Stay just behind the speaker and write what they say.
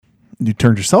You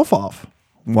turned yourself off.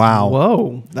 Wow.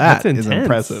 Whoa. That that's is intense.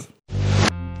 impressive.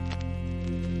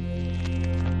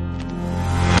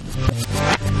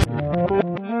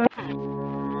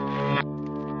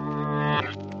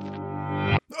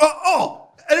 Oh,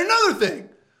 and another thing.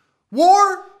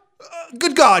 War,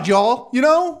 good God, y'all. You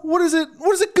know, what is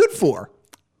it good for?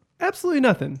 Absolutely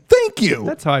nothing. Thank you.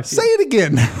 That's how I feel. Say it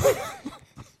again.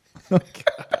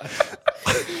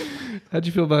 How'd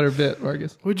you feel about her bit,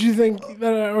 Marcus? Would you think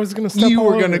that I was going to step You all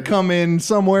were going to over? come in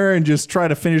somewhere and just try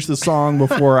to finish the song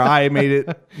before I made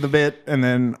it the bit, and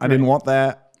then I didn't want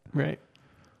that. Right.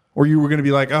 Or you were going to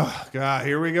be like, oh, God,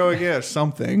 here we go again,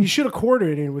 something. You should have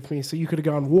coordinated with me so you could have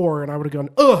gone war and I would have gone,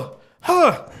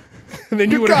 huh. And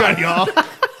then you would have gone, y'all.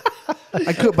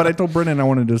 I could, but I told Brendan I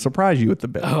wanted to surprise you with the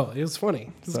bit. oh, it was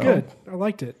funny. It was So? good. I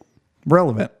liked it.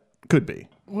 Relevant. Could be.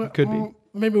 Well, Could be.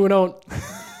 Maybe we don't.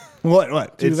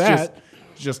 What? Do that.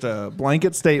 Just a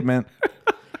blanket statement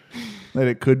that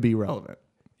it could be relevant.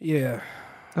 Yeah.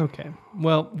 Okay.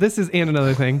 Well, this is And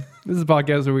Another Thing. This is a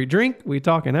podcast where we drink, we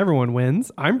talk, and everyone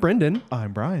wins. I'm Brendan.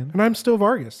 I'm Brian. And I'm still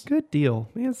Vargas. Good deal.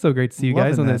 Man, it's so great to see you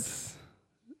Loving guys on that. this.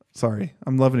 Sorry,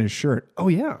 I'm loving his shirt. Oh,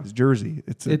 yeah. His jersey.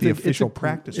 It's the official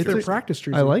practice It's jersey. a practice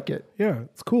jersey. I like it. Yeah,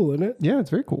 it's cool, isn't it? Yeah,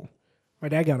 it's very cool. My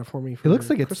dad got it for me. For It looks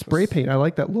like it's Christmas. spray paint. I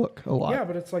like that look a lot. Yeah,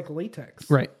 but it's like latex.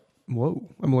 Right. Whoa.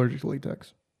 I'm allergic to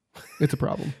latex. It's a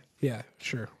problem. Yeah,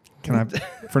 sure. Can I,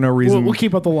 for no reason? We'll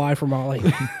keep up the lie for Molly.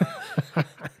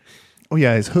 Oh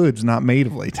yeah, his hood's not made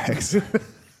of latex.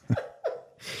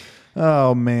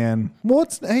 Oh man. Well,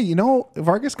 hey, you know,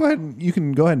 Vargas, go ahead. You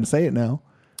can go ahead and say it now.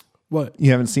 What?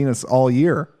 You haven't seen us all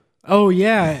year. Oh,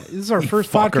 yeah. This is our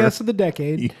first fucker. podcast of the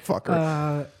decade. You fucker.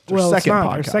 Well, Our it's second not.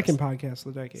 Our podcast. second podcast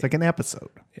of the decade. Second episode.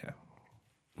 Yeah.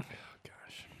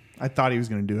 I thought he was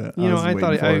going to do it. You know, was I waiting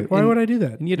thought for I- it. Why would I do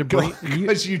that? You need to bring.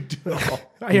 Because you do.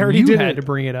 I already you did had it. to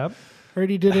bring it up. I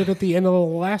already did it at the end of the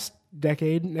last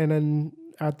decade and then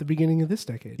at the beginning of this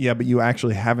decade. Yeah, but you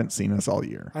actually haven't seen us all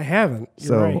year. I haven't. You're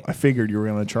So right. I figured you were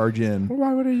going to charge in. Well,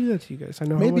 why would I do that to you guys? I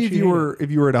know how much Maybe if you you hate were it.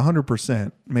 if you were at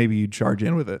 100%, maybe you'd charge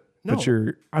in with it. No, but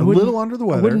you're I a wouldn't- little under the I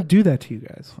weather. wouldn't do that to you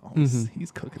guys. Oh, Mm-hmm.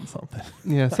 he's cooking something.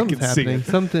 Yeah, something's can see happening. it.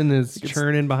 Something is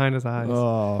churning behind his eyes.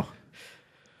 Oh,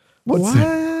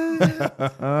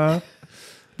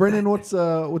 Brendan? What's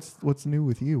new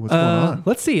with you? What's going on?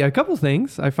 Let's see. A couple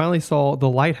things. I finally saw The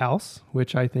Lighthouse,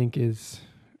 which I think is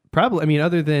probably, I mean,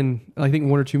 other than I think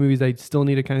one or two movies I still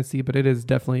need to kind of see, but it is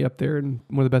definitely up there and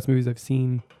one of the best movies I've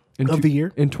seen Of the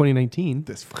year? in 2019.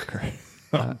 This fucker.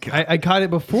 Oh, God. I caught it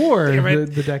before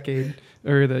the decade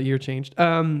or the year changed.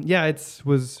 Yeah, it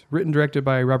was written, directed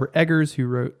by Robert Eggers, who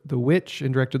wrote The Witch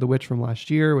and directed The Witch from last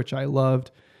year, which I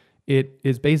loved. It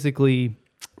is basically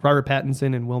Robert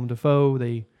Pattinson and Willem Dafoe.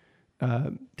 They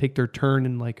take their turn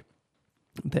in like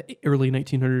the early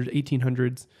 1900s,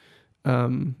 1800s,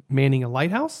 manning a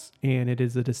lighthouse, and it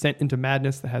is a descent into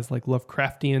madness that has like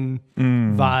Lovecraftian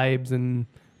vibes and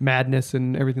madness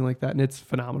and everything like that, and it's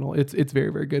phenomenal. It's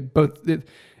very, very good.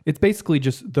 It's basically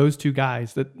just those two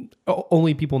guys, that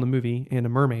only people in the movie, and a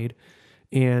mermaid,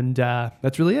 and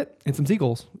that's really it, and some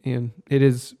seagulls, and it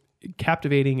is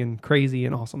captivating and crazy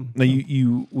and awesome.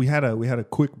 Now we had a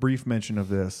quick brief mention of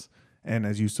this, and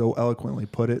as you so eloquently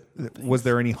put it, was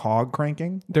there any hog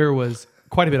cranking? There was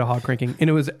quite a bit of hog cranking, and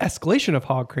it was escalation of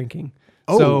hog cranking.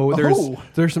 Oh, so oh.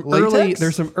 there's some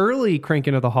Latex? early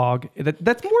cranking of the hog.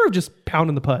 That's more of just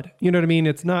pounding the pud. You know what I mean?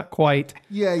 It's not quite.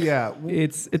 Yeah.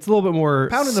 It's a little bit more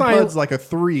Pounding the Silent- pud's like a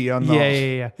 3 on the.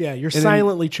 Yeah. Yeah, you're And then-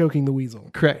 silently choking the weasel.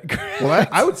 Correct. Well,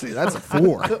 I would say that's a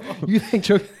 4. You think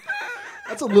choke?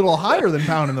 That's a little higher than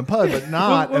pounding the pud, but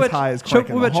not as high as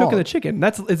cranking What about the choking the hog. chicken?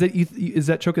 Is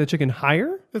that choking the chicken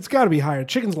higher? It's got to be higher.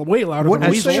 Chicken's way louder What than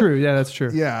a is That's weasel. true. Yeah, that's true.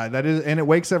 Yeah, that is, and it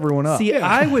wakes everyone up. See,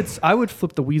 I would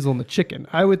flip the weasel and the chicken.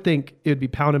 I would think it would be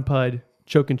pound and pud,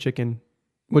 choking chicken.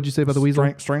 What'd you say about the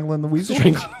weasel? Strangling the weasel.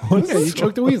 Yeah, you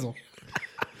choked the weasel.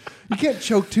 You can't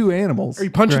choke two animals. Are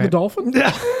you punching the Right. dolphin?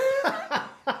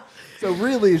 So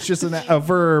really, it's just a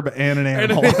verb and an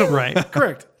animal. Right.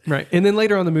 Correct. Right. And then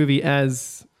later on in the movie,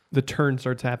 as the turn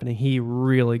starts happening, he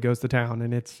really goes to town,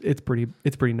 and it's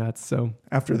pretty nuts. So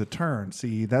After the turn,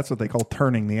 see, that's what they call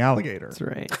turning the alligator that's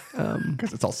right.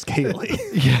 because it's all scaly.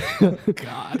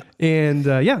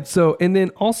 And so and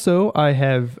then also I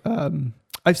have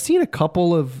I've seen a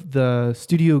couple of the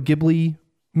Studio Ghibli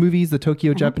movies, the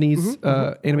Tokyo Japanese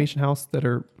animation house that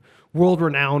are world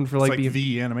renowned for It's like like being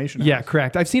the animation. Yeah, house.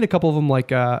 correct. I've seen a couple of them,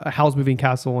 like a Howl's Moving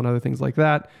Castle and other things like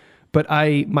that. But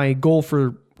my goal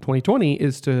for 2020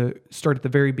 is to start at the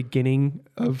very beginning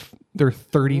of their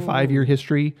 35-year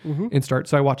history and start.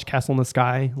 So I watched Castle in the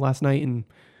Sky last night, and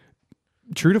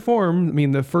true to form, I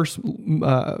mean, the first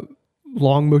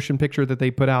long motion picture that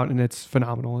they put out, and it's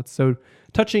phenomenal. It's so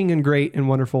touching and great and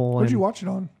wonderful. Where'd you watch it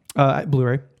on?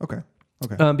 Blu-ray. Okay.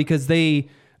 Because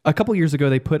a couple years ago,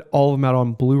 they put all of them out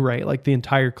on Blu-ray, like the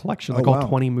entire collection, like all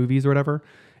 20 movies or whatever.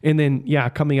 And then,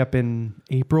 coming up in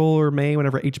April or May,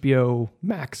 whenever HBO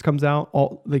Max comes out,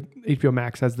 HBO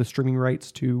Max has the streaming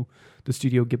rights to the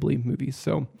Studio Ghibli movies.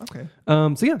 So, okay.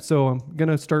 So I'm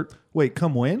gonna start. Wait,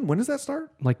 come when? When does that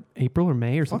start? Like April or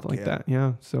May or something like that.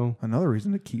 Yeah. So another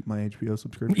reason to keep my HBO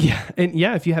subscription. Yeah, and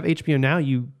if you have HBO now,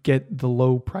 you get the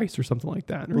low price or something like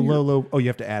that. Or low. Oh, you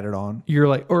have to add it on. You're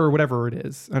like, or whatever it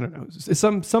is. I don't know. It's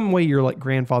some way you're like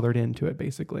grandfathered into it,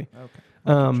 basically. Okay.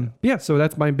 So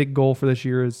that's my big goal for this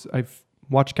year. Is I've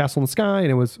watched Castle in the Sky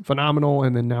and it was phenomenal,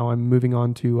 and then now I'm moving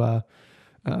on to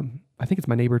I think it's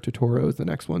My Neighbor Totoro is the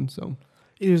next one. So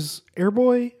is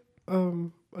Airboy a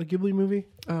Ghibli movie?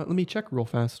 Let me check real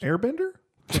fast. Airbender?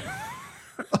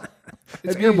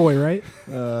 It's Airboy, right?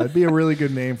 It'd be a really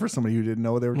good name for somebody who didn't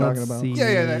know what they were talking about. See.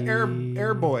 Yeah,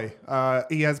 Airboy.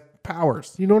 He has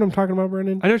powers. You know what I'm talking about,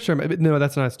 Brendan? I know what you're talking about, but no,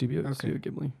 that's not Studio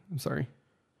Ghibli. I'm sorry.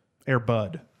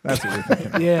 Airbud. That's what you're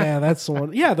thinking of. Yeah, that's the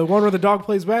one. Yeah, the one where the dog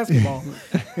plays basketball.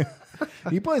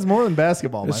 He plays more than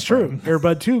basketball. It's true.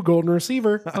 Airbud 2, Golden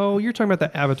Receiver. Oh, you're talking about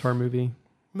the Avatar movie.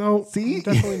 No, See?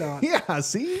 definitely not. Yeah,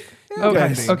 see?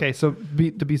 Okay, so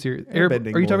to be serious. Are you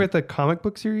Airbending talking boy. about the comic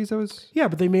book series that was... Yeah,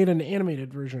 but they made an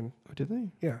animated version. Oh, did they?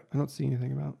 Yeah. I don't see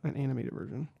anything about an animated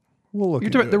version. We'll look You're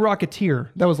into talking about The Rocketeer.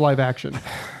 That was live action.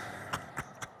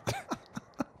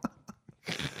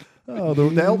 Oh,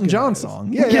 the Elton John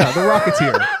song. Yeah, The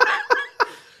Rocketeer.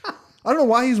 I don't know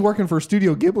why he's working for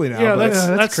Studio Ghibli now. Yeah, but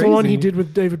that's the one he did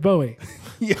with David Bowie.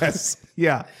 yes.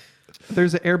 Yeah.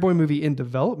 There's an Airboy movie in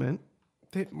development.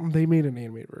 They made an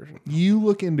animated version. You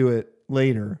look into it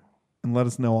later and let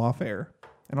us know off air,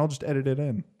 and I'll just edit it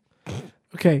in.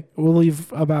 Okay, we'll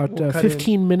leave about We'll cut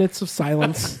 15 minutes of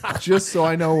silence. Just so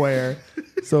I know where.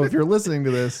 So if you're listening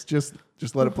to this, just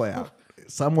let it play out.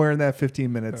 Somewhere in that 15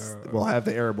 minutes, we'll have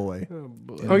the Airboy.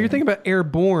 Oh, you're thinking about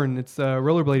Airborne. It's a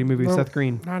rollerblading movie with No, Seth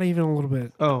Green. Not even a little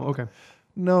bit. Oh, okay.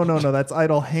 No. That's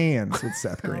Idle Hands with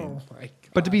Seth Green. Oh my God.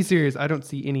 But to be serious, I don't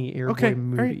see any Airboy Okay, all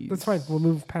movies. right, that's fine. We'll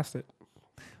move past it.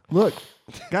 Look,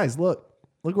 guys, look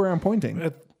where I'm pointing.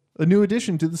 A new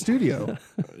addition to the studio.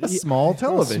 A small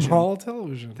television. Small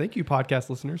television. Thank you, podcast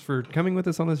listeners, for coming with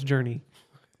us on this journey.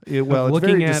 Well, it's looking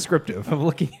very at- descriptive. Of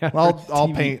looking at I'll our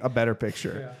TV. paint a better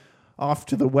picture. Off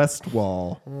to the west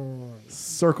wall,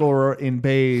 circle in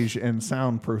beige and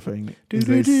soundproofing is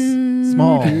a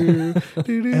small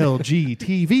LG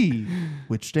TV,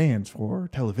 which stands for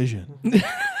television.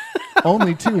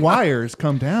 Only 2 wires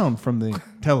come down from the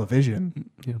television.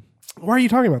 Yeah. Why are you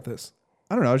talking about this?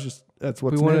 I don't know. That's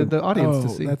what's We wanted new. the audience Oh, to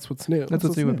see. that's what's new. That's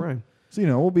what's new with new. Brian. So,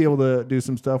 we'll be able to do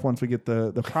some stuff once we get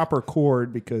the proper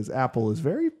cord, because Apple is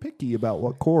very picky about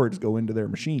what cords go into their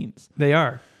machines. They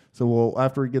are. So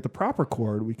after we get the proper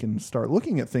cord, we can start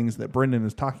looking at things that Brendan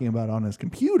is talking about on his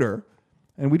computer,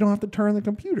 and we don't have to turn the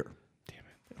computer. Damn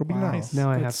it. It'll be Wow. nice. Now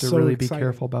I have That's to so really exciting. be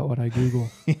careful about what I Google.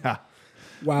 Yeah.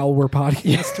 While we're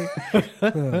podcasting.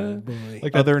 Oh, boy.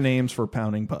 Like Other names for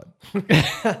pounding pud.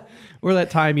 Or that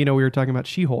time, we were talking about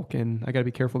She-Hulk, and I got to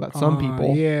be careful about some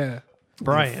people. Yeah.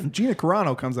 Brian. If Gina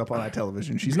Carano comes up on that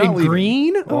television, she's In not leaving.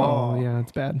 green? Oh, yeah,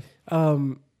 it's bad.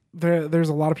 There's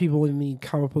a lot of people in the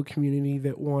comic book community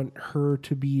that want her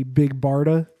to be Big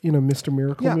Barda in a Mr.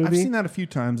 Miracle Yeah, movie. I've seen that a few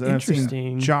times. And I've seen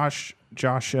Interesting.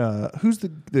 Josh, who's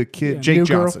the kid? Yeah, Jake New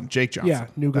Girl. Johnson. Jake Johnson. Yeah,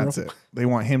 New Girl. That's it. They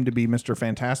want him to be Mr.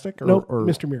 Fantastic or, Nope, or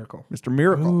Mr. Miracle. Mr.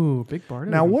 Miracle. Ooh, Big Barda.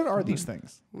 Now, what are these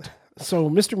things? So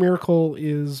Mr. Miracle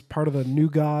is part of the New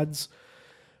Gods,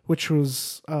 which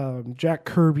was Jack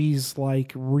Kirby's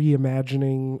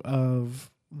reimagining of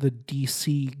the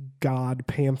DC God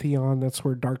pantheon. That's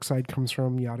where Darkseid comes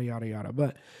from, yada, yada, yada.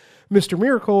 But Mr.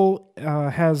 Miracle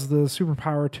has the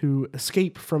superpower to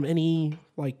escape from any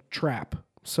trap.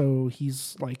 So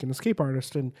he's an escape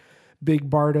artist, and Big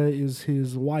Barda is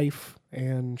his wife,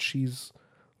 and she's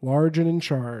large and in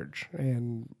charge,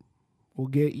 and we'll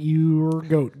get your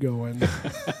goat going,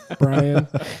 Brian.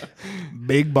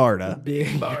 Big Barda. Big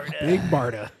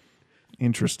Barda.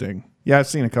 Interesting. Yeah, I've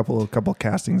seen a couple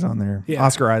castings on there. Yeah.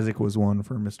 Oscar Isaac was one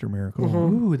for Mr. Miracle.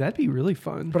 Ooh, that'd be really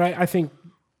fun. But I think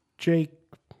Jake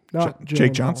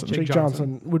Jake Johnson. Jake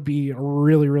Johnson would be a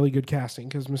really, really good casting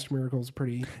because Mr. Miracle is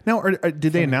pretty. Now,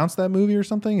 did they announce that movie or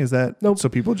something? Is that Nope. so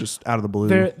people just out of the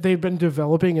blue? They've been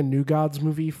developing a New Gods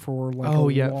movie for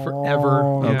forever.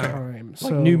 long Yeah. time.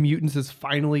 Like New Mutants is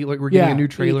finally we're getting a new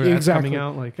trailer that's coming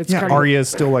out. It's Yeah, kinda- Arya's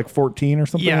still 14 or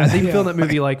something. Yeah, they Yeah. filmed that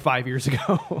movie 5 years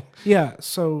ago. Yeah.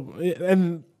 So,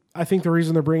 and I think the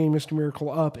reason they're bringing Mr. Miracle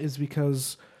up is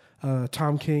because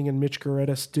Tom King and Mitch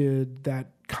Geratis did that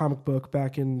comic book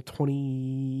back in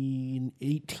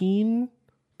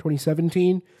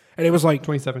 2017, and it was like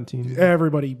 2017.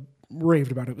 everybody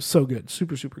raved about it. It was so good,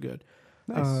 super good.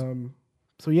 Nice.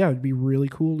 So yeah, it'd be really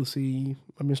cool to see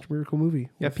a Mr. Miracle movie.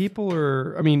 Yeah, people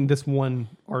are. I mean, this one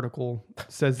article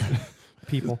says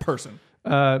people. Person.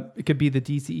 It could be the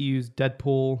DCEU's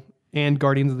Deadpool and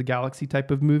Guardians of the Galaxy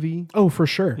type of movie. Oh, for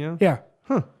sure. Yeah. Yeah.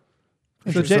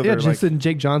 So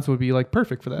Jake Johnson would be like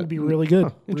perfect for that. It'd be really good.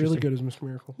 Really interesting. good as Mr.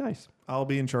 Miracle. Nice. I'll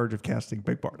be in charge of casting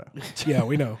Big Barda. Yeah,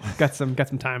 we know. Got some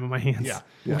time on my hands.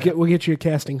 We'll get you a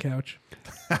casting couch.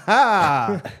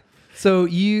 So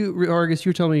you, Argus, you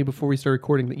were telling me before we started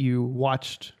recording that you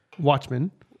watched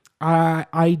Watchmen.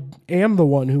 I am the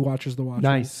one who watches the Watchmen.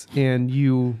 Nice. And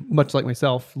you, much like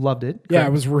myself, loved it. Yeah, correct?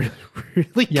 it was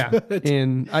really good.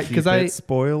 And Keep it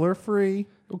spoiler free.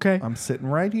 Okay. I'm sitting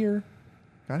right here.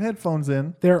 Got headphones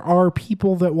in. There are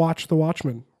people that watch the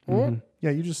Watchmen. Yeah,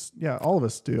 all of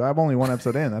us do. I'm only one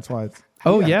episode in. That's why it's.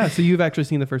 Oh yeah. So you've actually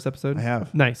seen the first episode? I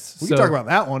have. Nice. We can talk about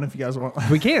that one if you guys want.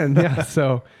 We can. Yeah.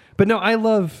 So, but no,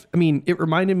 it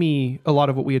reminded me a lot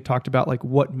of what we had talked about, like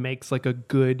what makes like a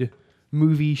good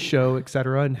movie, show,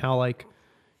 etc., and how like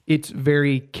it's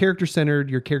very character centered.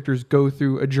 Your characters go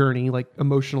through a journey, like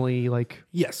emotionally, like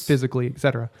Yes. physically,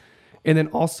 etc. And then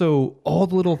also all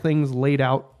the little things laid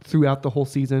out throughout the whole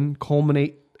season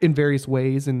culminate in various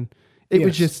ways, and it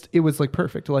was like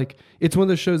perfect. Like it's one of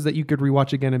those shows that you could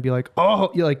rewatch again and be like,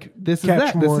 oh, you're like this Catch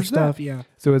is that, more this is stuff. that. Yeah.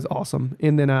 So it was awesome.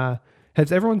 And then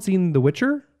has everyone seen The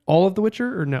Witcher? All of The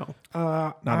Witcher or no?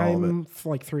 Not all of it.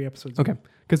 Like 3 episodes. Okay.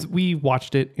 Because we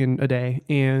watched it in a day,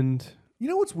 and You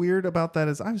know what's weird about that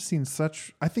is I've seen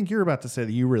such. I think you're about to say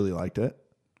that you really liked it,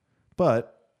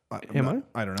 but Am I?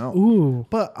 I don't know. Ooh.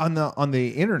 But on the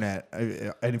internet,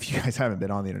 and if you guys haven't been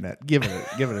on the internet, give it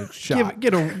a shot.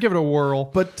 give it a whirl.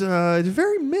 But it's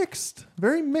very mixed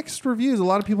reviews. A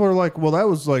lot of people are like, "Well, that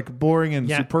was like boring and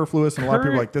superfluous," and a lot of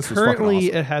people are like, "This was fucking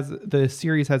currently awesome." the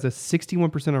series has a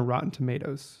 61% on Rotten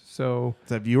Tomatoes. So Is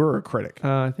that viewer or critic?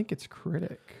 I think it's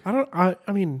critic. I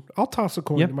mean, I'll toss a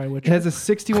coin to my It Witcher. has a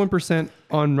 61%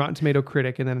 on Rotten Tomato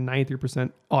critic and then a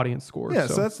 93% audience score. Yeah,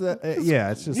 so that's that.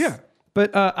 It's just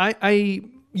But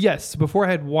yes, before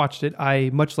I had watched it, I,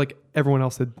 much like everyone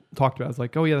else had talked about, I was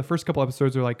like, oh yeah, the first couple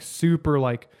episodes are like super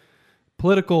like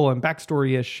political and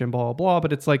backstory-ish and blah, blah, blah.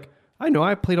 But it's like, I know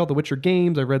I played all the Witcher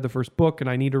games. I read the first book and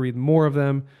I need to read more of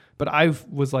them. But I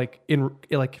was like, it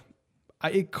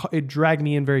dragged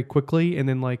me in very quickly. And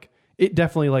then like, it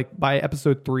definitely like by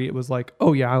episode 3, it was like,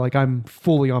 oh yeah, like I'm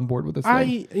fully on board with this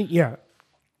thing.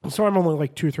 So I'm only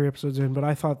like 2 or 3 episodes in, but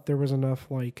I thought there was enough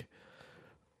like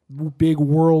big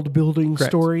world building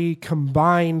story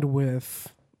combined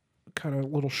with kind of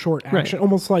little short action,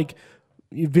 almost like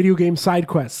video game side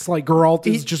quests. Like Geralt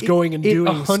is just going and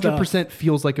doing 100% stuff.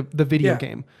 feels like the video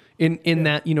game in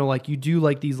that, you know, like you do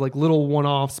like these like little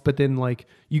one-offs, but then like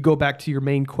you go back to your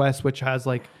main quest, which has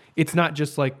like, it's not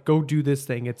just like go do this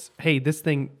thing. It's, hey, this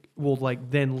thing will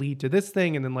like then lead to this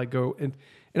thing and then like go and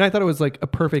I thought it was like a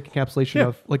perfect encapsulation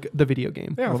of like the video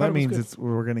game. Yeah, well, that means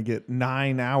we're going to get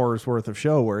 9 hours worth of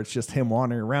show where it's just him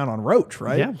wandering around on Roach,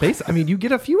 right? Yeah, basically. I mean, you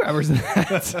get a few hours of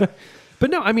that. But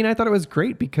no, I mean, I thought it was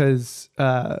great because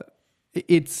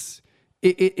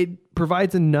it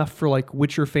provides enough for like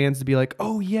Witcher fans to be like,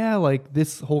 oh yeah, like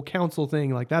this whole council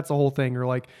thing, like that's a whole thing, or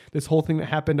like this whole thing that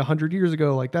happened 100 years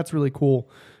ago, like that's really cool.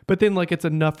 But then like it's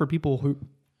enough for people who,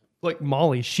 like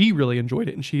Molly, she really enjoyed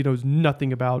it and she knows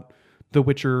nothing about the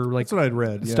Witcher, like that's what I'd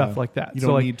read. Stuff like that. You so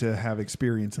don't like, need to have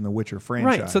experience in the Witcher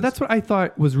franchise. Right. So that's what I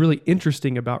thought was really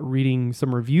interesting about reading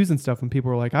some reviews and stuff when people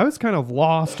were like, I was kind of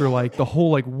lost, or like the whole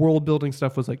like world building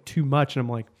stuff was like too much. And I'm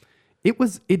like,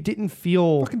 it didn't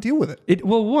feel. Fucking deal with it.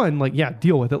 Well, one, like, yeah,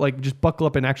 deal with it. Like just buckle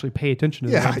up and actually pay attention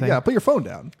to the damn thing. Yeah, put your phone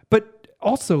down. But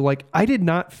also like I did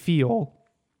not feel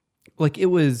like it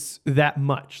was that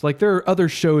much. Like there are other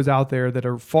shows out there that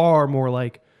are far more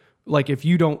like if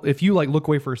you like look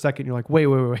away for a second, you're like, wait,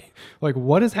 like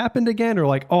what has happened again? Or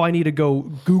like, oh, I need to go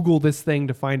Google this thing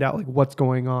to find out like what's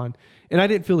going on. And I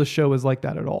didn't feel the show was like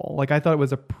that at all. Like I thought it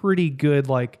was a pretty good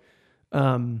like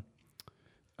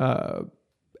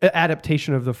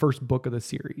adaptation of the first book of the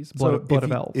series, Blood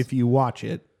of Elves. If you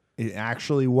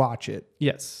actually watch it,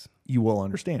 yes, you will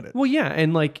understand it. Well, yeah,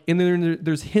 and then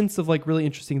there's hints of like really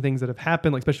interesting things that have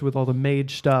happened, like especially with all the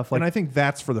mage stuff. Like, and I think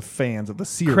that's for the fans of the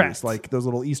series, correct. Like those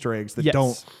little Easter eggs that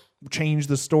don't change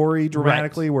the story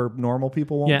dramatically, where normal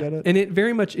people won't get it. And it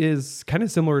very much is kind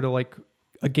of similar to like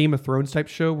a Game of Thrones type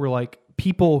show, where like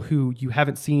people who you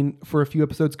haven't seen for a few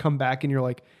episodes come back, and you're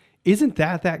like, isn't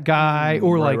that guy?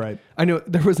 Or I know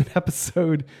there was an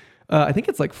episode I think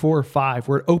it's like 4 or 5,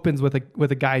 where it opens with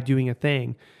a guy doing a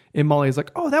thing. And Molly's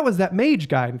like, "Oh, that was that mage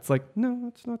guy." And it's like, "No,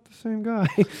 it's not the same guy."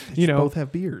 They both have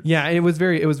beards. Yeah, and it was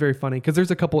very funny because there's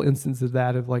a couple instances of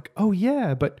that of like, "Oh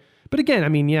yeah," but again, I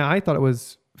mean, yeah, I thought it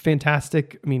was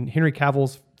fantastic. I mean, Henry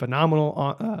Cavill's phenomenal.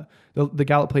 The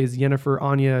gal that plays Yennefer,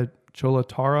 Anya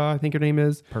Cholotora, I think her name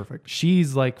is. Perfect.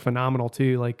 She's like phenomenal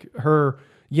too. Like her,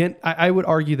 I would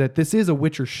argue that this is a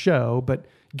Witcher show, but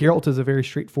Geralt is a very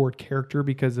straightforward character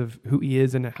because of who he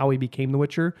is and how he became the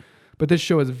Witcher. But this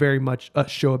show is very much a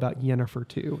show about Yennefer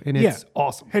too, and it's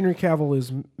awesome. Henry Cavill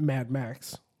is Mad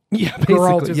Max. Yeah, basically.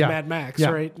 Geralt is Mad Max,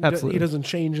 right? Absolutely. He doesn't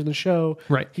change in the show.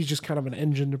 Right. He's just kind of an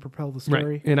engine to propel the story.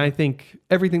 Right. And I think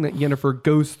everything that Yennefer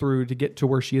goes through to get to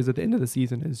where she is at the end of the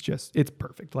season is just, it's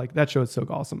perfect. Like that show is so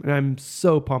awesome. And I'm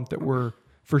so pumped that we're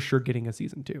for sure getting a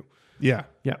season 2. Yeah.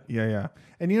 Yeah. Yeah.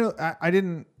 And I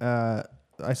didn't,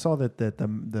 I saw that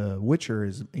the Witcher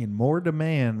is in more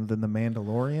demand than the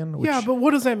Mandalorian. Which but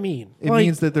what does that mean? It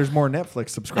means that there's more Netflix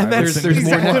subscribers. And that's There's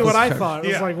more exactly Netflix what I subscribers. thought.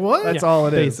 It was like, what? That's all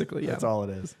it is. Basically, yeah. That's all it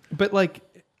is. But like,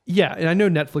 yeah. And I know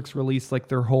Netflix released like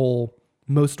their whole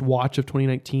most watch of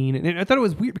 2019. And I thought it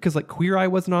was weird because like Queer Eye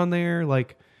wasn't on there.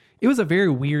 Like it was a very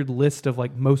weird list of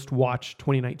like most watched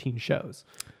 2019 shows.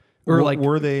 Or like,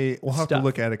 were they? We'll have to stuff.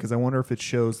 look at it because I wonder if it's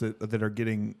shows that are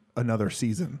getting another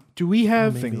season. Do we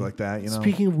have Things like that.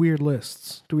 Speaking of weird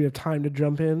lists, do we have time to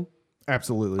jump in?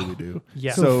 Absolutely, we do.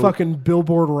 Yeah. So fucking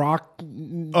Billboard rock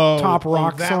top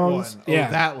rock that songs. One. Yeah,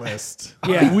 that list.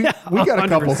 Yeah. we got a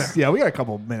couple. 100%. Yeah, we got a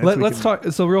couple minutes. Let's talk.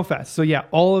 So real fast. So yeah,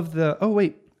 all of the. Oh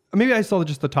wait, maybe I saw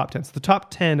just the top 10. So the top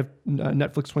 10 of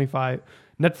Netflix 25.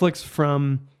 Netflix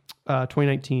from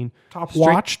 2019. top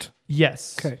watched.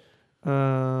 Yes. Okay,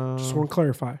 just want to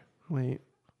clarify. Wait.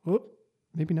 Whoop.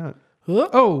 Maybe not.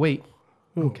 Whoop. Oh wait.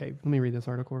 Okay. Let me read this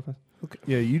article real fast.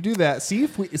 Yeah, you do that. See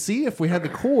if we had the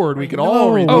cord, we could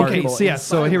all read the Okay. article So yeah. in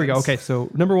So here we go. silence. Okay. So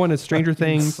number 1 is Stranger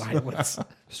Things. Silence.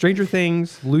 Stranger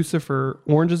Things, Lucifer,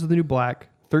 Orange is the New Black,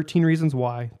 13 Reasons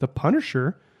Why, The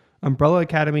Punisher, Umbrella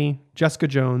Academy, Jessica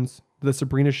Jones, The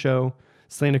Sabrina Show,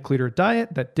 Santa Clarita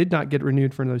Diet, that did not get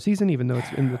renewed for another season, even though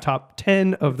it's in the top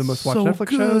 10 of the most watched So Netflix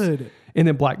shows. good. And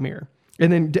then Black Mirror.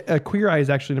 And then Queer Eye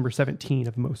is actually number 17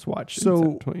 of most watched in So-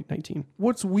 2019.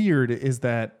 What's weird is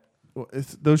that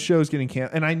those shows getting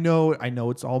canceled, and I know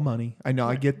it's all money. I know,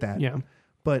 I get that. Yeah.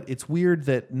 But it's weird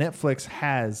that Netflix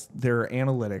has their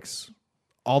analytics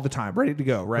all the time ready to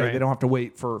go, right? Right. They don't have to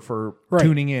wait for Right.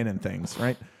 tuning in and things,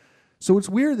 right? So it's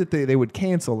weird that they would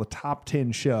cancel a top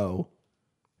 10 show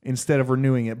instead of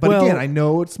renewing it. But Well, again, I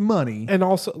know it's money. And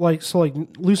also, like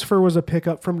Lucifer was a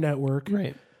pickup from network.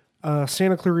 Right.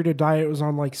 Santa Clarita Diet was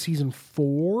on like season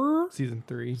 4, Season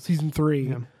 3. season 3.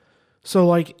 Yeah. So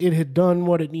like it had done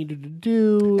what it needed to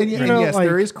do. And, you and know, yes, like,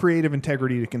 there is creative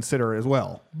integrity to consider as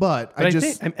well. But But I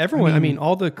just everyone, I mean,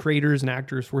 all the creators and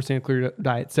actors for Santa Clarita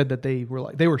Diet said that they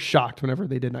were shocked whenever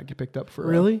they did not get picked up for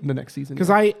Really? the next season. Because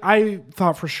I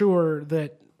thought for sure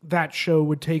that show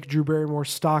would take Drew Barrymore's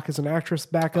stock as an actress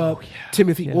back up.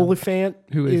 Timothy Olyphant,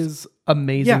 who is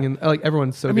amazing, Yeah. and like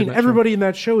everyone's so. I good mean, in that show. everybody in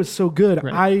that show is so good.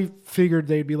 Right. I figured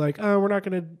they'd be like, oh, we're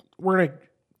gonna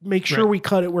make sure Right. we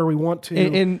cut it where we want to,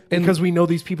 And because we know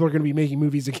these people are going to be making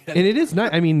movies again. And it is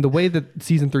not. I mean, the way that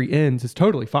season 3 ends is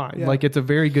totally fine. Yeah. Like it's a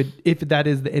very good. If that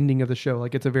is the ending of the show,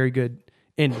 like it's a very good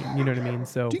ending. You know what I mean?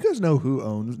 So, do you guys know who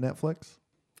owns Netflix?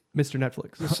 Mr.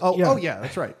 Netflix. Oh yeah,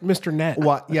 that's right. Mr. Net.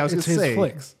 What? Yeah, I was It's going to his say.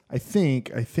 flicks. I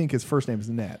think his first name is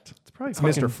Net. It's probably Mr.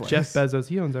 fucking Flex. Jeff Bezos.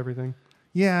 He owns everything.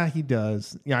 Yeah, he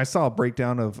does. Yeah, I saw a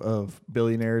breakdown of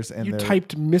billionaires and You their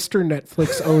typed Mr.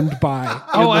 Netflix owned by.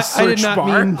 Oh, in the I did search not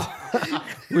bar. mean.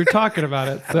 We're talking about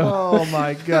it. So Oh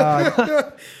my God!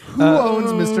 Who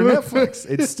owns Mr. Netflix?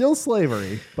 It's still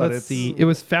slavery, but let's it's. see. It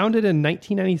was founded in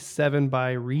 1997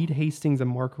 by Reed Hastings and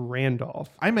Mark Randolph.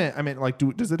 I meant like,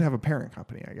 does it have a parent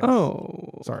company? I guess.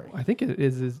 Oh, Sorry. I think it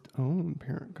is his own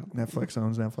parent company. Netflix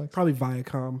owns Netflix. Probably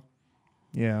Viacom.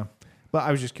 Yeah, but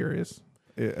I was just curious.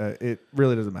 It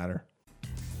really doesn't matter.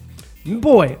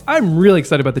 Boy, I'm really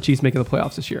excited about the Chiefs making the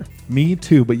playoffs this year. Me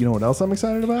too, but you know what else I'm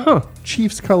excited about? Huh.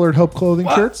 Chiefs colored Hope clothing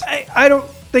shirts. I don't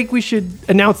think we should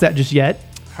announce that just yet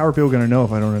How are people going to know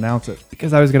if I don't announce it?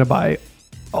 because I was going to buy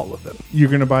all of them. You're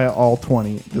going to buy all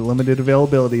 20, the limited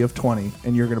availability of 20,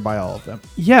 and you're going to buy all of them.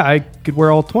 Yeah, I could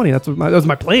wear all 20. That was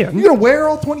my plan. You're going to wear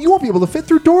all 20? You won't be able to fit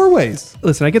through doorways.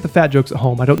 Listen, I get the fat jokes at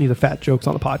home. I don't need the fat jokes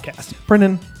on the podcast.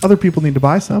 Brendan, other people need to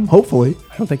buy some, hopefully.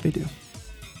 I don't think they do.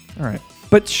 All right.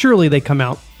 But surely they come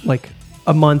out like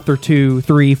a month or 2,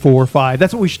 3, 4, 5.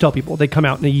 That's what we should tell people. They come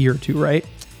out in a year or 2, right?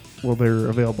 Well, they're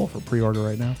available for pre-order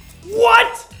right now.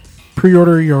 What?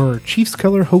 Pre-order your Chiefs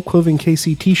Color Hope Clothing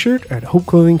KC t-shirt at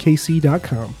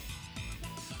hopeclothingkc.com.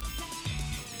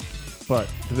 but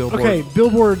the Billboard. Okay,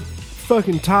 Billboard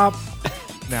fucking top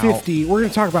Now, 50. We're going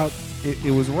to talk about.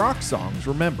 it was rock songs,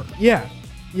 remember. Yeah.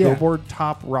 Billboard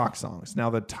top rock songs. Now,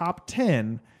 the top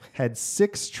 10 had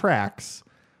 6 tracks,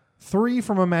 3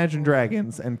 from Imagine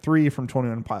Dragons and 3 from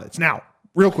 21 Pilots. Now,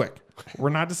 real quick, we're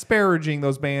not disparaging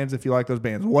those bands if you like those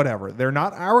bands, whatever. They're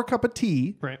not our cup of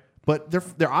tea, Right. but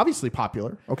they're obviously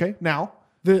popular. Okay, now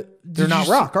They're not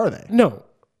rock, are they? No.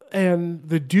 And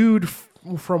the dude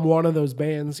from one of those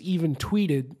bands even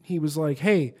tweeted, he was like,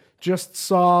 hey, just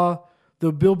saw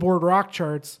the Billboard rock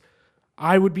charts.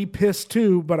 I would be pissed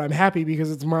too, but I'm happy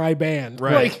because it's my band.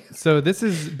 Right. Like, So this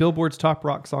is Billboard's top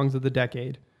rock songs of the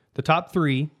decade. The top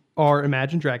 3 are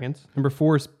Imagine Dragons. Number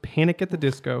 4 is Panic at the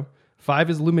Disco. 5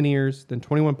 is Lumineers. Then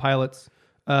 21 Pilots.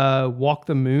 Walk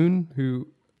the Moon, who...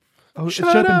 Oh,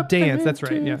 Shut Up and Dance. That's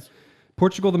right, yeah.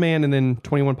 Portugal the Man, and then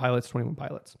 21 Pilots.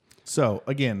 So,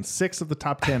 again, 6 of the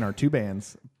top 10 are 2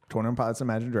 bands, 21 Pilots,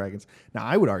 Imagine Dragons. Now,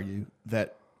 I would argue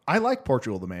that I like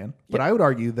Portugal the Man, but I would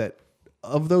argue that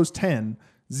of those 10,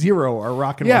 0 are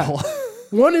rock and Yeah. roll.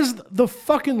 one is the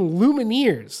fucking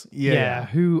Lumineers. Yeah.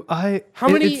 Who I... How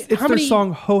many- It's how their many-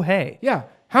 song Ho Hey. Yeah.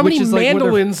 How Which many is like one of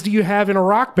their- mandolins do you have in a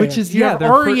rock band? Which is, you yeah, have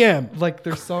their REM. like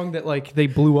their song that like they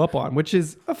blew up on, which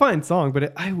is a fine song,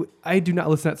 but I do not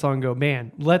listen to that song and go,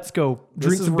 man, let's go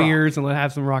drink is some rock. beers and let's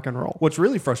have some rock and roll. What's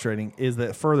really frustrating is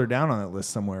that further down on that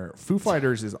list somewhere, Foo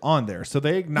Fighters is on there. So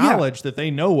they acknowledge that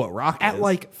they know what rock At is.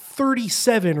 like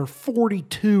 37 or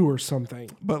 42 or something.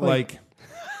 But like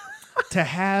to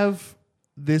have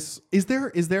this, is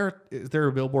there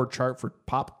a Billboard chart for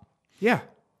pop? Yeah.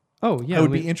 Oh yeah, I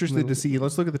would be interested to see.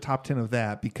 Let's look at the top 10 of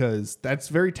that because that's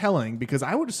very telling. Because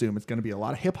I would assume it's going to be a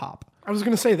lot of hip hop. I was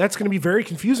going to say, that's going to be very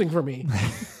confusing for me.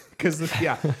 Because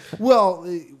well,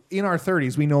 in our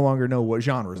 30s, we no longer know what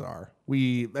genres are.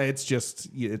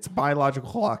 It's a biological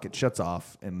clock. It shuts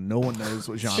off, and no one knows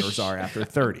what genres are after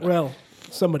 30. Well,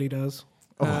 somebody does.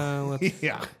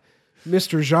 Yeah.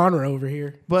 Mr. Genre over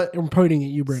here. But I'm pointing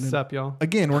at you, Brendan. What's up, y'all?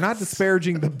 again, we're not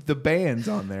disparaging the bands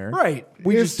on there. Right.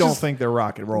 We It's just don't just- think they're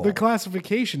rock and roll. The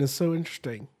classification is so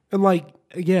interesting. And like,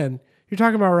 again, you're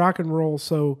talking about rock and roll,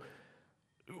 so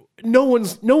no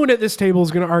one at this table is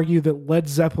going to argue that Led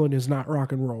Zeppelin is not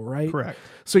rock and roll, right? Correct.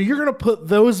 So you're going to put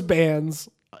those bands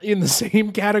in the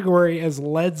same category as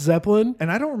Led Zeppelin?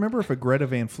 And I don't remember if a Greta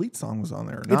Van Fleet song was on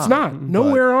there or not. It's not.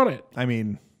 Nowhere on it. I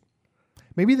mean,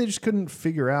 maybe they just couldn't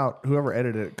figure out, whoever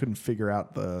edited it couldn't figure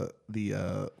out the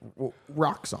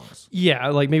rock songs. Yeah,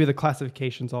 like maybe the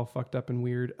classification's all fucked up and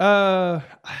weird.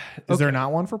 Is there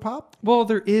not one for pop? Well,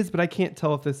 there is, but I can't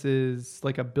tell if this is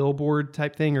like a Billboard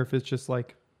type thing or if it's just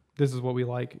like this is what we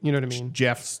like. You know what I mean?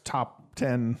 Jeff's top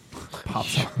 10 pop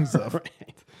songs. Okay.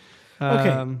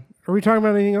 Are we talking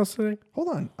about anything else today? Hold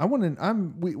on.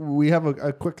 We have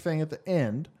a quick thing at the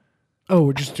end. Oh,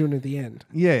 we're just doing it at the end.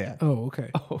 Yeah. Oh,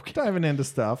 okay. Okay. Diving into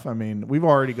stuff. I mean, we've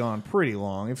already gone pretty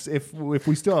long. If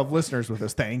we still have listeners with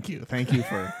us, thank you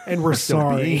for And we're still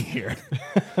sorry. being here.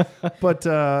 But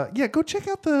yeah, go check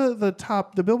out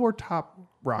the Billboard top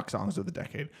rock songs of the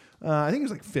decade. I think it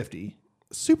was like 50.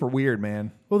 Super weird,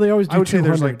 man. Well, they always do I would say 200.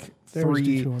 there's like They always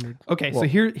do three. 200. Okay, so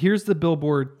here's the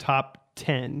Billboard top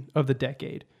 10 of the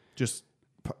decade. Just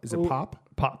is it pop?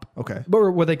 Pop. Okay.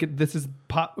 But what they could, this is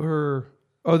pop or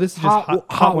this is just Hot-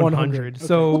 hot 100. 100. Okay.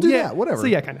 So We'll do yeah, that, whatever. So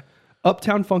yeah, kind of.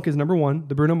 Uptown Funk is number 1,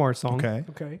 the Bruno Mars song. Okay.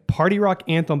 Okay. Party Rock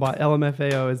Anthem by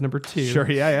LMFAO is number 2. Sure.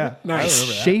 Yeah. Nice. I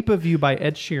remember that. Shape of You by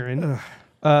Ed Sheeran.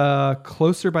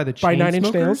 Closer by the By 9 Inch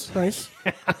Chainsmokers. Nails.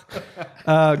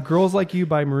 Nice. Girls Like You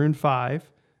by Maroon 5.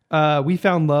 We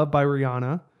Found Love by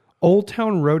Rihanna. Old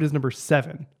Town Road is number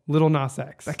 7. Lil Nas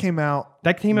X. That came out.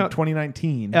 came in out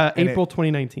 2019. April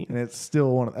 2019. and it's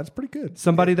still that's pretty good.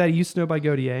 Somebody That I Used to Know by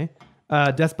Godier.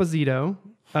 Despacito.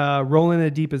 Rollin' in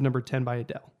the Deep is number 10 by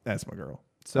Adele. That's my girl.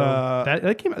 So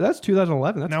that came out. That's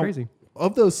 2011. That's Now, crazy.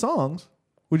 Of those songs,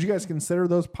 would you guys consider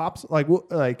those pops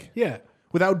like Yeah.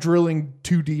 without drilling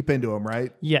too deep into them?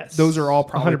 Right. Yes. Those are all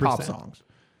probably 100%. pop songs.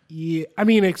 Yeah. I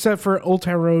mean, except for Old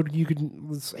Town Road, you could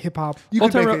hip hop. You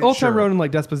Old could Town make Road, it- Old Town sure. Road and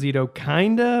like Despacito,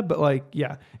 kinda, but like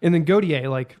yeah. And then Godier,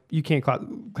 like you can't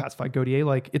classify Godier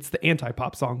like it's the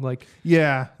anti-pop song. Like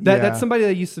Yeah. that's somebody that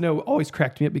I used to know always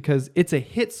cracked me up because it's a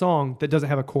hit song that doesn't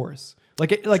have a chorus.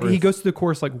 Like he Truth. goes to the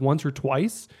chorus like once or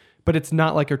twice, but it's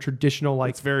not like a traditional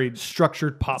like It's very-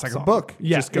 structured pop. it's like a song. book. It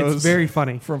Yeah, just goes it's very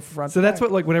funny from front So to that's back.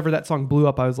 what like whenever that song blew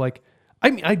up, I was like, I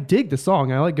mean, I dig the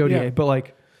song. I like Godier, Yeah. but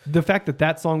like the fact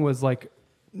that song was like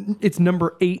it's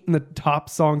number 8 in the top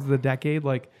songs of the decade,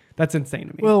 like that's insane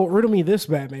to me. Well, riddle me this,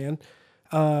 Batman.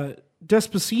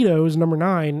 Despacito is number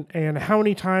 9, and how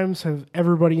many times have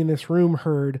everybody in this room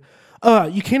heard,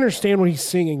 you can't understand what he's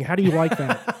singing. How do you like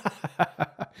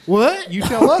that? What? You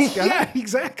tell us, guy. Yeah,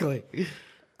 exactly.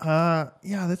 Yeah,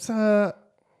 that's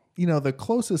the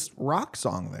closest rock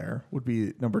song there would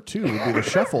be number 2, would be the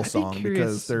Shuffle song curious.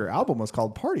 because their album was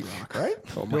called Party Rock, right?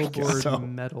 Billboard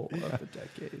Metal of the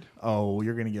Decade. Oh,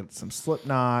 you're gonna get some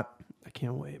Slipknot. I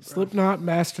can't wait, bro. Slipknot,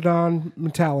 Mastodon,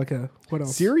 Metallica. What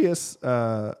else? Sirius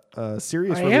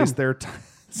released their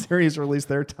Sirius released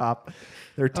their top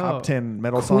 10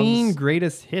 metal Queen songs.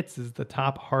 Greatest Hits is the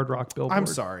top hard rock Billboard. I'm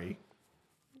sorry.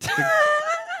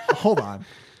 Hold on.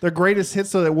 Their greatest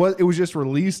hits, so it was just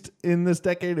released in this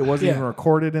decade. It wasn't even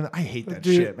recorded, and I hate that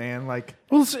shit, man. Like,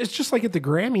 Well, it's just like at the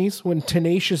Grammys when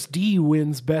Tenacious D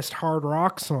wins Best Hard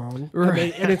Rock Song,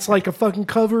 and it's like a fucking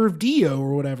cover of Dio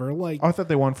or whatever. Like, I thought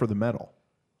they won for the metal.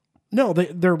 no,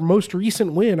 their most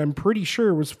recent win, I'm pretty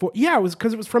sure was it was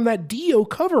because it was from that Dio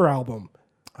cover album.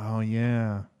 Oh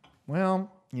yeah.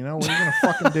 Well, what are you gonna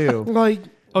fucking do? Like,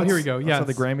 Oh, here we go. Yeah, So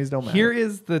the Grammys don't matter. Here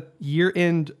is the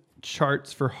year-end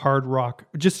charts for hard rock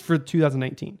just for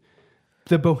 2019.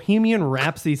 The Bohemian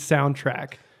Rhapsody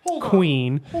soundtrack,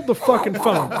 Queen. hold the fucking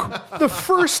phone. The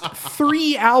first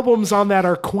 3 albums on that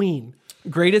are Queen.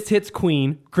 Greatest Hits,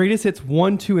 Queen. Greatest Hits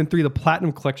 1, 2, and 3. The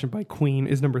Platinum Collection by Queen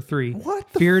is number 3. What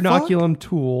the Fear fuck? Inoculum,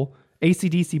 Tool.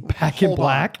 AC/DC, Back in Hold on.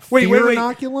 Black. Wait. Fear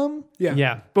Inoculum?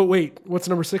 Yeah. But wait, what's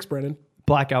number 6, Brennan?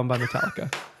 Black Album by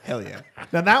Metallica. Hell yeah.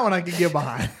 Now that one I can get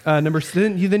behind.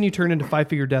 Then you turn into Five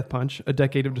Finger Death Punch, A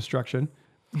Decade of Destruction.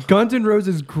 Guns N'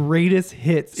 Roses' Greatest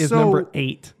Hits is So- number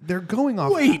 8. They're going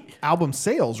off album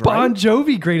sales, right? Bon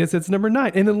Jovi Greatest Hits number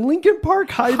 9, and then Linkin Park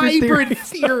Hybrid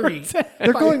Theory.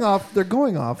 They're going off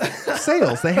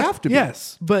sales. They have to be.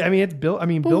 Yes, but I mean, it's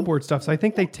Billboard stuff, so I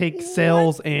think they take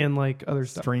sales and like other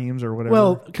stuff. Streams or whatever.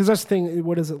 well, because that's the thing.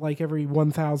 What is it like? Every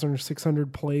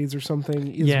 1,600 plays or something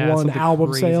is Yeah, one something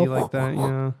album crazy sale. like that.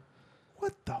 Yeah.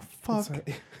 what the fuck?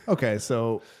 Okay,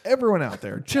 so everyone out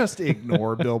there, just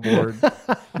ignore Billboard.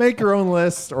 Make your own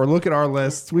list or look at our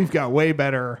lists. We've got way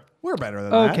better. We're better than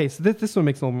that. Okay, so this one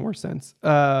makes a little more sense.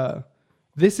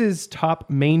 This is top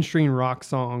mainstream rock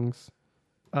songs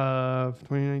of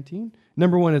 2019.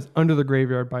 Number 1 is Under the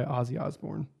Graveyard by Ozzy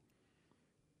Osbourne.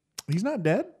 He's not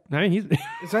dead? I mean,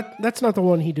 That's not the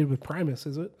one he did with Primus,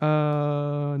 is it?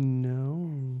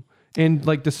 no. And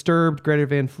like Disturbed, Greta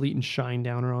Van Fleet, and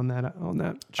Shinedown are on that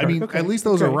chart. I mean, at least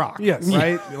those are rock. Yes.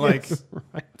 Right? Like,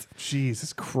 right.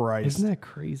 Jesus Christ. Isn't that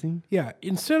crazy? Yeah.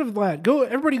 Instead of that,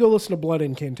 everybody go listen to Blood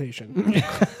Incantation.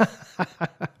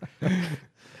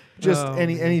 Just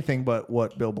anything but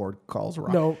what Billboard calls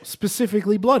rock. No,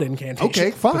 specifically Blood Incantation.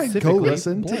 Okay, fine. Go Specifically,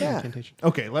 listen to Blood that. Incantation.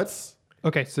 Okay, let's.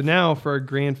 Okay, so now for our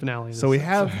grand finale. So we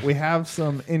have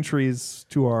some entries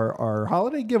to our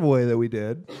holiday giveaway that we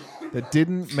did that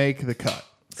didn't make the cut.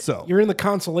 So You're in the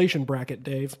consolation bracket,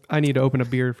 Dave. I need to open a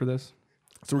beer for this.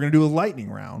 we're gonna do a lightning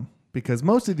round because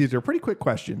most of these are pretty quick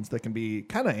questions that can be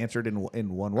kind of answered in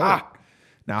one word.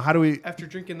 Now, how do we? After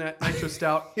drinking that nitro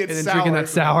stout and It's then drinking that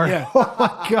sour, Yeah. Oh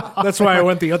my God. That's why I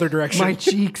went the other direction. my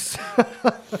cheeks.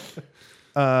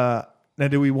 Now,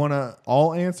 do we want to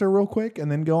all answer real quick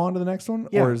and then go on to the next one?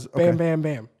 Yeah. Or is Bam, bam,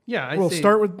 bam. Yeah, We'll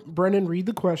start with Brennan, read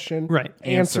the question. Right.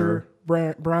 Answer,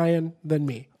 Brian, then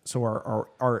me. So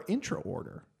our intro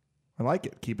order. I like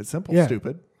it. Keep it simple. Yeah.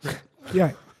 Stupid.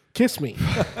 Yeah. Kiss me.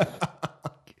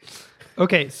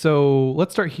 Okay, so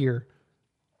let's start here.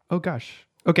 Oh gosh.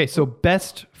 Okay, so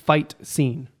best fight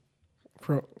scene.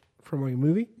 From like a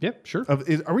movie? Yep, sure.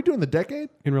 Are we doing the decade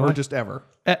In real or life? just ever?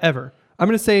 Ever. I'm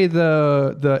gonna say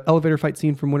the elevator fight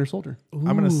scene from Winter Soldier. I'm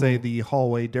going to say the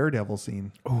hallway Daredevil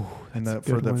scene. Oh, and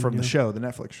from the show, the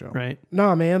Netflix show. Right.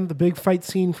 Nah, man. The big fight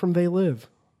scene from They Live.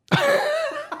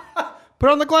 Put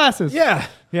on the glasses. Yeah.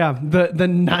 Yeah. The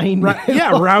 9.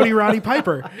 Yeah. Rowdy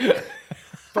Piper.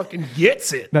 Fucking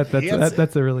gets it.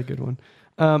 That's a really good one.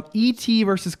 E.T.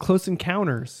 versus Close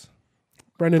Encounters.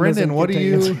 Brendan, what do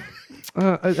you?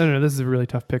 I don't know. This is a really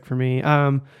tough pick for me.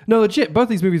 No, legit. Both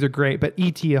these movies are great, but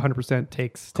E.T. 100%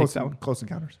 takes that one. Close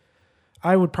Encounters.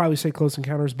 I would probably say Close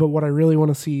Encounters, but what I really want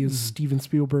to see is Steven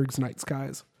Spielberg's Night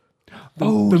Skies. The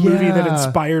movie that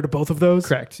inspired both of those.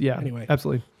 Correct. Yeah. Anyway.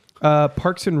 Absolutely.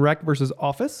 Parks and Rec versus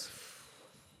Office.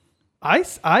 I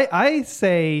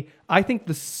say I think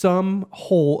the sum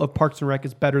whole of Parks and Rec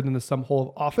is better than the sum whole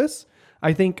of Office.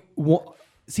 I think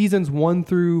seasons 1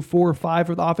 through 4 or 5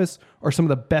 of The Office are some of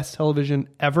the best television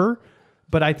ever.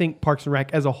 But I think Parks and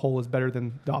Rec as a whole is better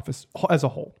than The Office as a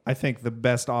whole. I think the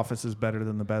best Office is better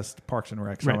than the best Parks and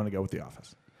Rec, so Right. I'm going to go with The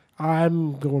Office.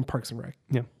 I'm going Parks and Rec.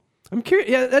 Yeah. I'm curious.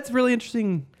 Yeah, that's really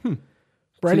interesting.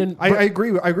 Brendan, I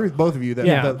agree. I agree with both of you that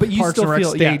Yeah, the but you Parks still and Rec feel-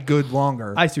 stayed yeah. good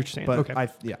longer. I see what you're saying. but Okay.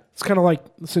 it's kind of like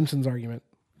the Simpsons argument.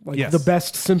 Like Yes. the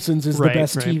best Simpsons is Right, the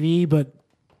best right. TV, but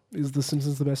Is The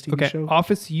Simpsons the best TV show?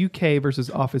 Office UK versus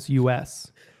Office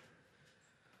US.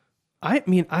 I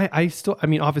mean,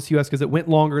 Office US because it went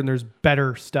longer and there's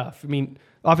better stuff. I mean,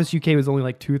 Office UK was only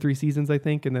like 2 or 3 seasons, I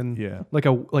think, and then like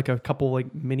a couple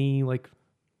like mini like.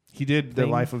 He did The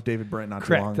Life of David Brent not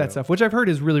too long ago. That stuff, which I've heard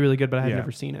is really, really good, but I have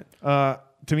never seen it.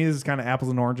 To me, this is kind of apples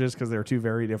and oranges because they're 2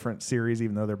 very different series,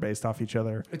 even though they're based off each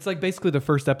other. It's like basically the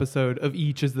first episode of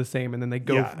each is the same, and then they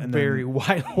go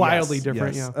wildly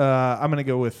different. Yes. Yeah. I'm gonna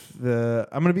go with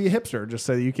I'm gonna be a hipster, just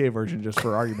say the UK version, just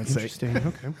for argument's sake. Interesting.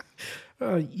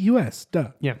 Okay. US,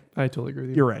 duh. Yeah, I totally agree with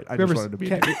you. You're right. I just wanted to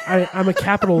be. I'm a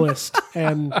capitalist,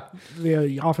 and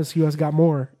the Office US got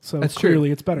more, so That's clearly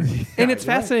true. it's better. And it's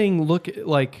fascinating. Look at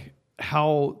like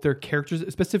how their characters,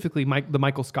 specifically the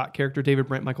Michael Scott character, David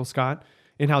Brent, Michael Scott,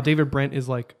 and how David Brent is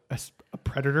like a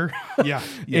predator. Yeah.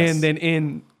 Yes. And then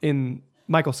in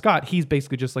Michael Scott, he's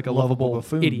basically just like a lovable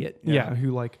buffoon. idiot. Yeah,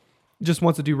 who like just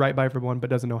wants to do right by everyone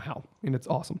but doesn't know how, and it's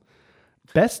awesome.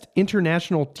 Best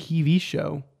international TV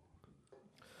show.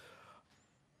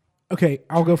 Okay,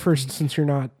 I'll go first since you're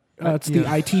not. It's the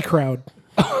IT Crowd.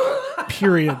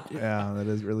 Period. Yeah, that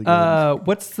is really good.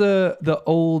 What's the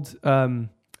old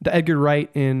the Edgar Wright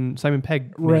and Simon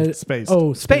Pegg Spaced.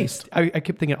 Oh, Spaced. I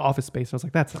kept thinking Office Space. I was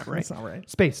like, that's not right. That's not right.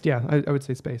 Spaced. Yeah, I would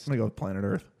say Spaced. I'm gonna go with Planet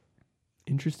Earth.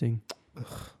 Interesting.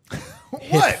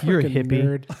 What? You're a Fucking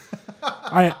hippie.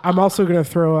 nerd. I'm also going to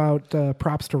throw out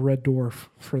props to Red Dwarf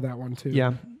for that one too.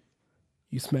 Yeah,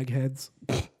 You smeg heads.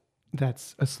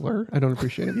 that's a slur. I don't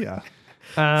appreciate it. Yeah.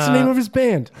 It's the name of his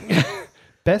band.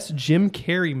 Best Jim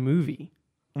Carrey movie.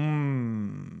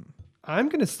 Mm. I'm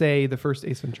gonna say the first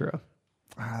Ace Ventura.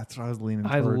 That's what I was leaning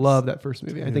towards. I love that first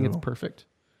movie. I think it's perfect.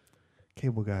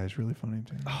 Cable Guy is really funny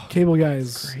too. Cable Guy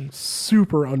is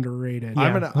super underrated. Yeah.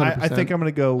 I 100%. think I'm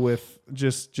gonna go with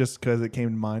just because it came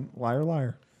to mind. Liar,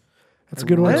 Liar. That's a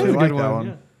good one I too. really like that one,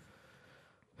 one.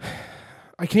 yeah.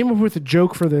 I came up with a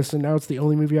joke for this, and now it's the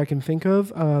only movie I can think of.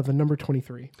 The number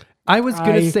 23. I was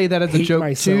gonna I say that as a hate joke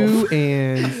myself. too,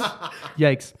 and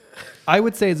yikes. I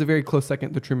would say it's a very close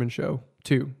second, The Truman Show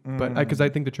too, but because I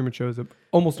think The Truman Show is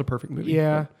almost a perfect movie.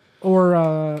 Yeah, or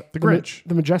The Grinch.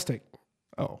 the Majestic.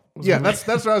 Oh, yeah. That's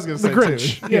what I was gonna say. The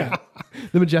Grinch. Too. Yeah.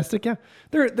 The Majestic. Yeah,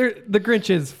 they're the Grinch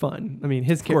is fun. I mean,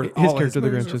 his course, character, all the his Grinch,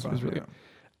 movies are is fun, really good.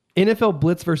 NFL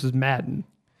Blitz versus Madden.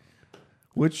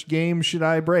 Which game should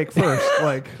I break first?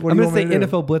 Like, what I'm do you gonna say want me to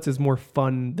do? NFL Blitz is more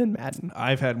fun than Madden.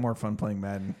 I've had more fun playing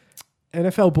Madden.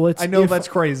 NFL Blitz. I know if- that's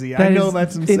crazy. I know is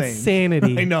that's insane.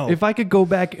 Insanity. I know. If I could go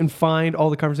back and find all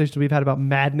the conversations we've had about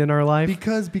Madden in our life,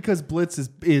 Because Blitz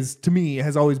is to me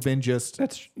has always been just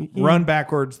that's run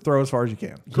backwards, throw as far as you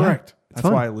can. Correct. That's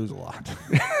fun. why I lose a lot.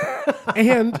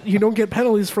 and you don't get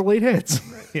penalties for late hits.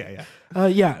 yeah.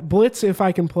 Yeah, Blitz if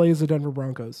I can play as the Denver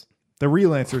Broncos. The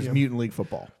real answer is Mutant League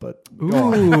Football, but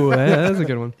Ooh, that's a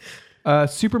good one.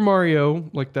 Super Mario,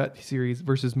 like that series,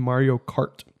 versus Mario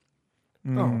Kart.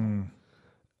 Mm.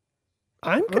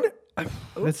 I'm gonna.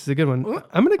 This is a good one.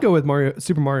 I'm gonna go with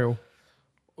Super Mario.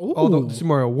 All the Super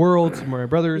Mario World, Super Mario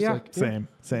Brothers. Yeah. Like, same.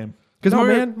 because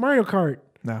Mario Kart.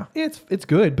 No, it's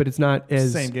good, but it's not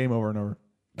as same game over and over.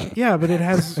 Yeah, but it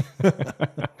has.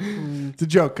 It's a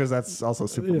joke because that's also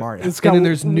Super Mario. It's And got then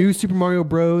there's new Super Mario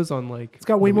Bros. On like It's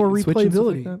got way more Switch and stuff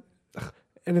replayability. that.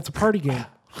 and it's a party game.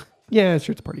 Yeah,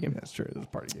 sure, it's a party game. That's true. It's a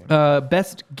party game.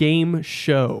 Best game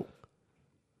show.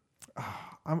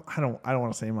 I don't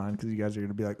want to say mine because you guys are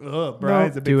gonna be like, "Ugh,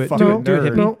 Brian's a big Do it. fucking Do it. Do it, nerd."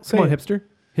 hippie. No, say Come on, it.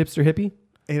 hipster hippie.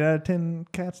 8 out of 10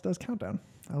 cats does Countdown.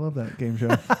 I love that game show.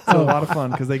 It's a lot of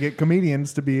fun because they get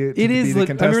comedians to be. It is. the Like,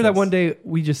 I remember that contestants. one day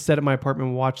we just sat at my apartment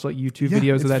and watched like YouTube Yeah,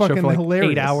 videos it's of that show fucking for like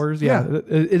hilarious. 8 hours. Yeah,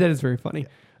 that is very funny.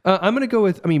 I'm gonna go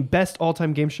with. I mean, best all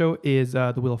time game show is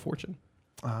The Wheel of Fortune.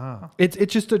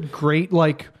 It's just a great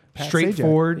like Pat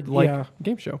straightforward like Yeah.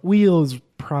 game show. Wheel is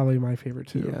probably my favorite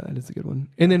too. Yeah, that is a good one.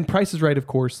 And then Price is Right, of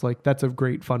course. Like that's a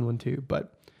great fun one too.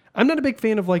 But I'm not a big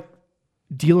fan of like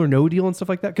Deal or No Deal and stuff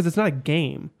like that because it's not a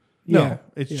game. No, Yeah.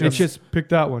 it's It's just pick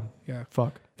that one. Yeah.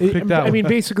 Fuck. It- Pick that I mean, one.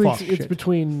 basically, Fuck, it's shit.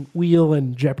 between Wheel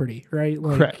and Jeopardy, right?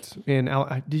 Like, Correct. And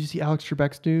did you see Alex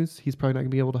Trebek's news? He's probably not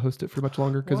going to be able to host it for much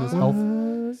longer because of his health.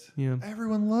 Yeah,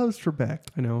 Everyone loves Trebek.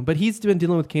 I know. But he's been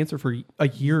dealing with cancer for a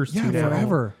year or two Yeah, now.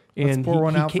 forever. And Let's pour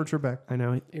one he out for can't- Trebek. I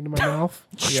know. Into my mouth.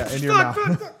 Yeah, in your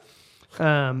mouth.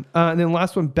 And then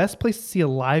last one, best place to see a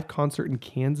live concert in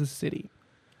Kansas City.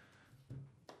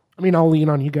 I mean, I'll lean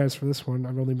on you guys for this one.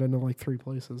 I've only been to like 3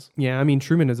 places. Yeah, I mean,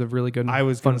 Truman is a really good I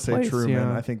was fun going to say place, Truman.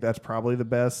 yeah. I think that's probably the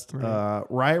best. Right.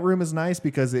 Riot Room is nice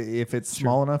because if it's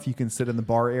small enough, you can sit in the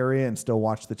bar area and still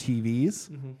watch the TVs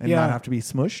and Yeah. not have to be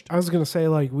smushed. I was gonna say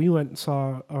like we went and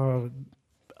saw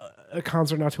a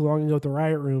concert not too long ago at the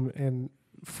Riot Room, and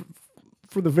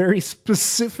for the very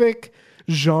specific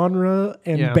genre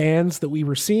and bands that we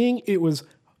were seeing, it was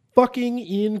fucking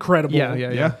incredible.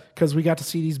 Yeah. Because we got to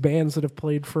see these bands that have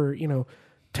played for,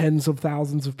 tens of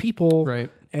thousands of people. Right.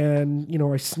 And,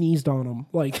 I sneezed on them.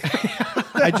 Like,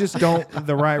 I just don't,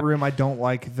 the Riot Room, I don't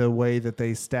like the way that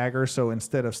they stagger. So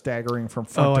instead of staggering from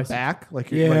front to back,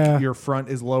 like your front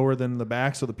is lower than the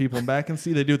back so the people in back can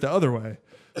see, they do it the other way.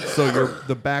 So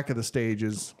the back of the stage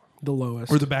is the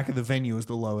lowest. Or the back of the venue is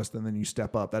the lowest, and then you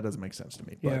step up. That doesn't make sense to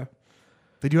me. But Yeah.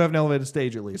 they do have an elevated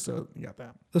stage at least, so you got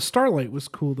that. The Starlight was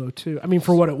cool, though, too. I mean,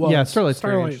 for what it was. Yeah, Starlight's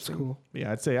very Starlight's interesting. cool.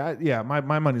 Yeah, I'd say,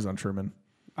 my money's on Truman.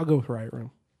 I'll go with Riot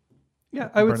Room. Yeah,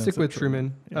 I would Brennan stick said with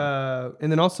Truman.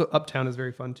 And then also Uptown is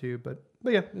very fun too. But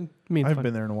yeah, I mean, I it's haven't fun.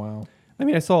 been there in a while. I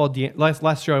mean, I saw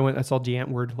last show I went. I saw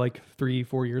D'Antwoord like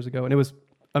 3-4 years ago, and it was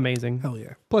amazing. Hell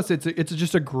yeah. Plus, it's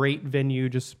just a great venue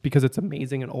just because it's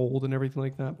amazing and old and everything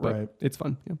like that. But Right. it's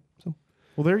fun. Yeah. So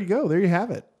Well, there you go. There you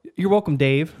have it. you're welcome,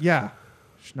 Dave. Yeah.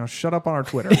 Now shut up on our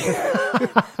Twitter.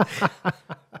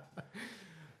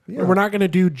 And we're not going to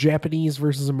do Japanese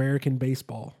versus American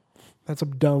baseball. That's a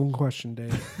dumb question,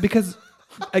 Dave. Because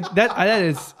that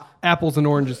is apples and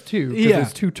oranges too. Because Yeah.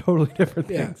 it's two totally different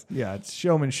Yeah. things. Yeah, it's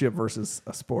showmanship versus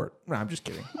a sport. No, I'm just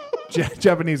kidding.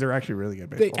 Japanese are actually really good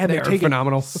baseball. And They they are take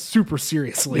phenomenal. it super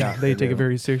seriously. Yeah. They take do. it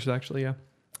very seriously, actually. Yeah.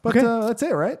 But that's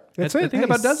it, right? That's I it. think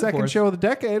about does it for Second us. show of the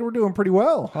decade. We're doing pretty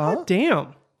well, huh?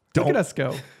 Damn. Look at us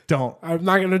go. Don't. I'm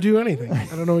not going to do anything. I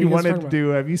don't know what You you guys wanted talking to do,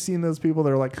 have you seen those people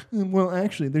that are like, well,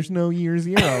 actually, there's no year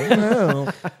zero. No.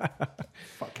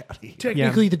 Fuck out of here.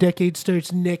 Technically, the decade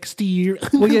starts next year.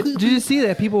 Well, yeah. Did you see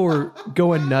that people were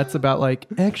going nuts about like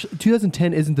actually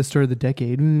 2010 isn't the start of the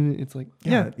decade? It's like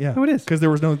yeah, no, it is. Because there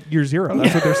was no year zero.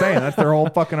 That's what they're saying. That's their whole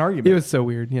fucking argument. It was so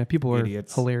weird. Yeah, people are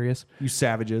Idiots. hilarious. You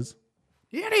savages.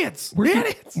 Idiots.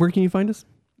 Where can you find us?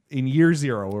 In year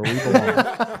zero, where we belong.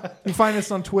 You can find us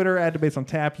on Twitter at Debates on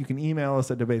Tap. You can email us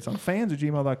at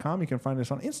debatesonfans@gmail.com. You can find us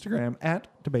on Instagram at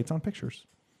Debates on Pictures.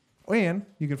 And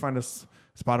you can find us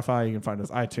Spotify. You can find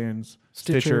us iTunes,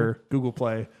 Stitcher, Google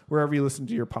Play, wherever you listen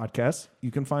to your podcasts.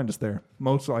 You can find us there,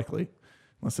 most likely,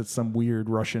 unless it's some weird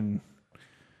Russian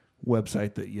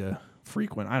website that you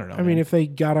frequent. I don't know. I mean, if they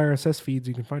got RSS feeds,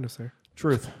 you can find us there.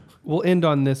 Truth. We'll end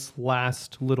on this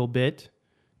last little bit.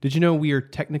 Did you know we are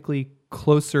technically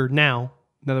closer now,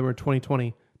 now that we're in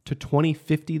 2020, to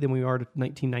 2050 than we are to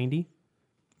 1990?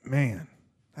 Man,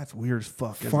 that's weird as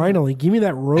fuck. isn't it? Finally, give me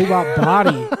that robot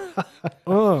body.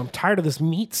 Oh, I'm tired of this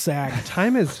meat sack.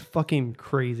 Time is fucking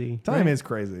crazy. Time is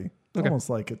crazy. It's Okay. almost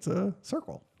like it's a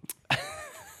circle.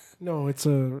 No, it's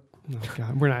a Oh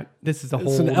God, we're not. This is a it's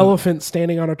whole. an elephant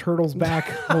standing on a turtle's back,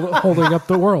 holding up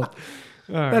the world.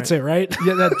 All right. That's it, right?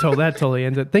 Yeah, that totally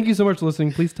ends it. Thank you so much for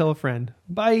listening. Please tell a friend.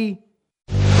 Bye.